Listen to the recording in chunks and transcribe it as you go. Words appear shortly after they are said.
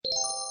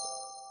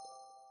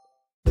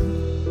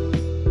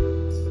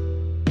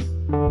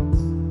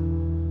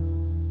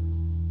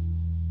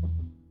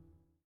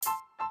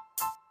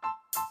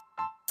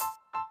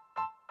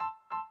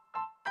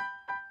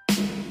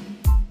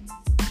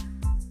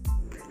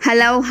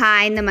Hello,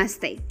 hi,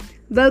 namaste.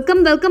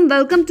 Welcome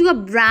to a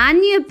brand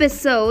new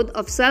episode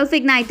of Self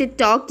Ignited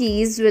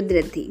Talkies with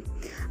Riddhi.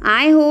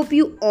 I hope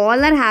you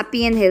all are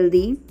happy and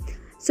healthy.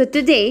 So,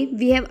 today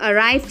we have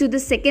arrived to the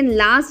second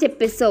last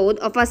episode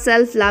of our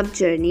self love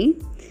journey.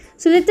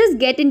 So, let us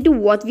get into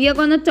what we are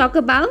going to talk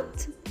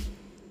about.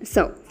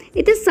 So,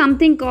 it is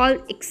something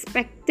called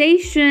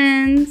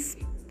expectations.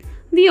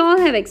 We all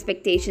have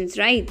expectations,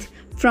 right?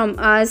 From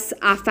us,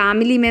 our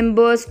family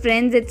members,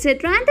 friends,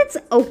 etc. And it's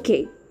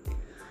okay.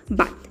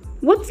 But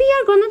what we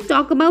are going to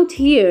talk about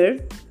here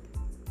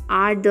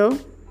are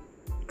the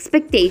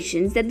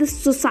expectations that the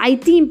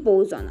society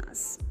impose on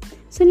us.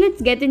 So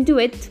let's get into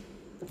it.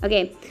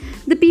 Okay,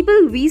 the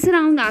people we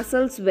surround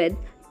ourselves with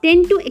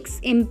tend to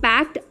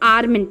impact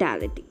our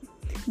mentality.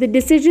 The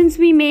decisions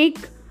we make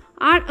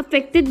are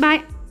affected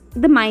by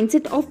the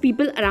mindset of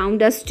people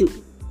around us too.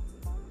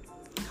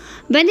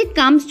 When it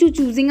comes to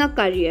choosing a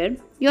career,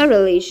 your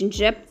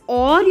relationship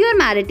or your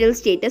marital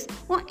status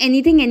or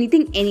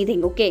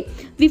anything, okay?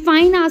 We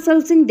find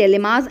ourselves in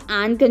dilemmas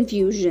and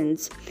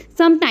confusions.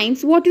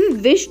 Sometimes what we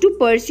wish to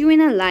pursue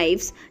in our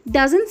lives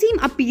doesn't seem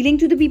appealing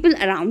to the people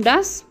around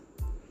us.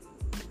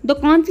 The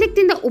conflict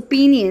in the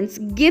opinions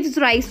gives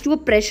rise to a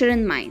pressure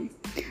in mind.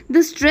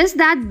 The stress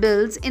that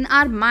builds in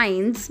our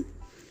minds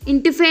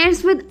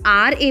interferes with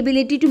our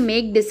ability to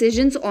make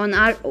decisions on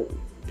our own.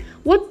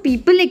 What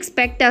people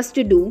expect us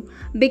to do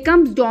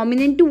becomes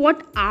dominant to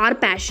what our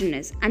passion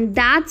is, and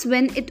that's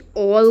when it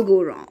all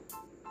goes wrong.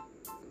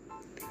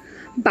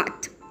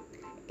 But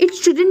it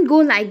shouldn't go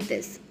like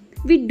this.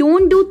 We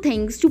don't do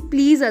things to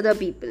please other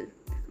people,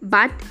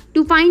 but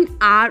to find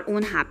our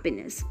own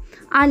happiness.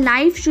 Our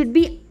life should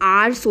be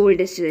our sole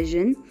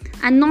decision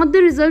and not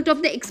the result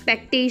of the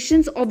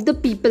expectations of the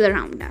people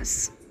around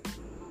us.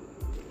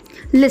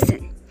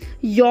 Listen.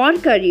 Your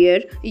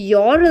career,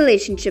 your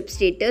relationship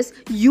status,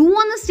 you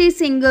want to stay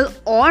single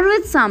or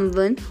with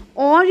someone,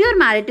 or your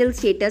marital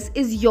status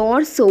is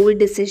your sole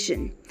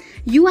decision.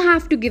 You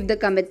have to give the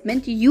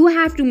commitment, you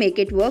have to make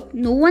it work,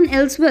 no one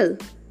else will.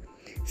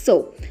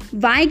 So,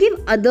 why give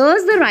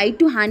others the right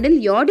to handle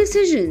your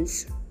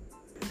decisions?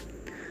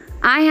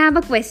 I have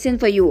a question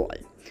for you all.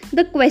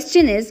 The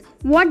question is,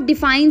 what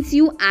defines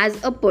you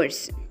as a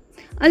person?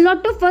 A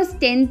lot of us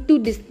tend to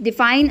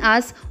define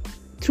us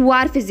through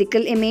our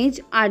physical image,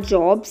 our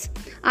jobs,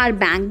 our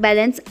bank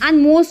balance,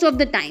 and most of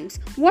the times,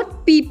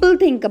 what people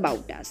think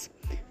about us.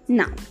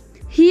 Now,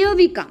 here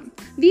we come.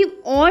 We've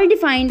all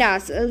defined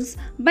ourselves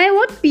by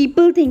what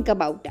people think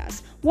about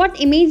us, what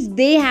image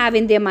they have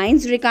in their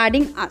minds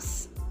regarding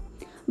us.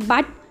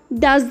 But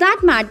does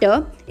that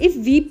matter if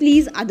we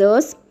please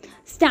others,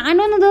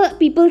 stand on other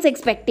people's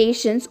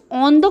expectations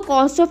on the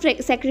cost of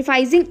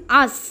sacrificing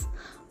us,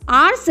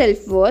 our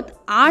self-worth,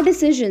 our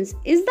decisions?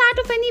 Is that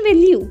of any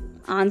value?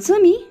 Answer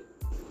me.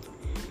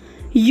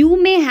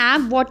 You may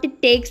have what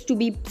it takes to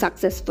be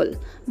successful,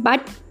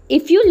 but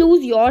if you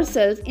lose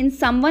yourself in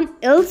someone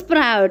else's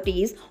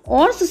priorities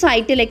or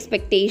societal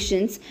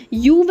expectations,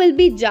 you will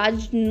be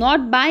judged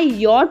not by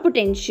your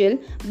potential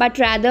but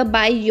rather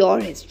by your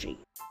history.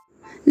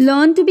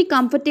 Learn to be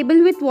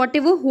comfortable with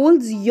whatever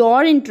holds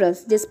your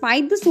interest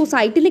despite the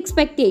societal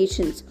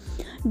expectations.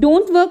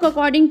 Don't work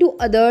according to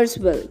others'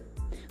 will,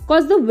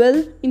 because the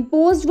will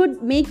imposed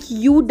would make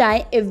you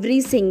die every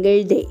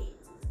single day.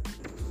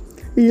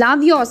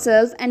 Love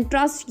yourself and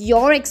trust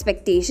your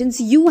expectations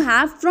you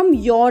have from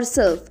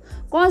yourself,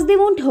 because they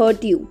won't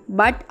hurt you,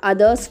 but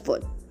others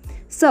would.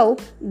 So,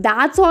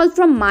 that's all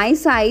from my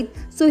side.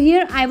 So,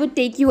 here I would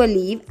take you a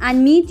leave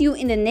and meet you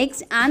in the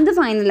next and the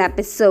final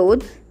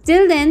episode.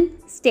 Till then,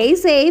 stay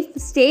safe,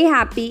 stay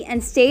happy,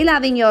 and stay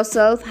loving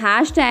yourself.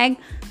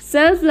 #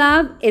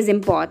 self-love is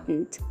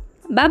important.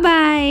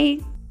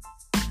 Bye-bye.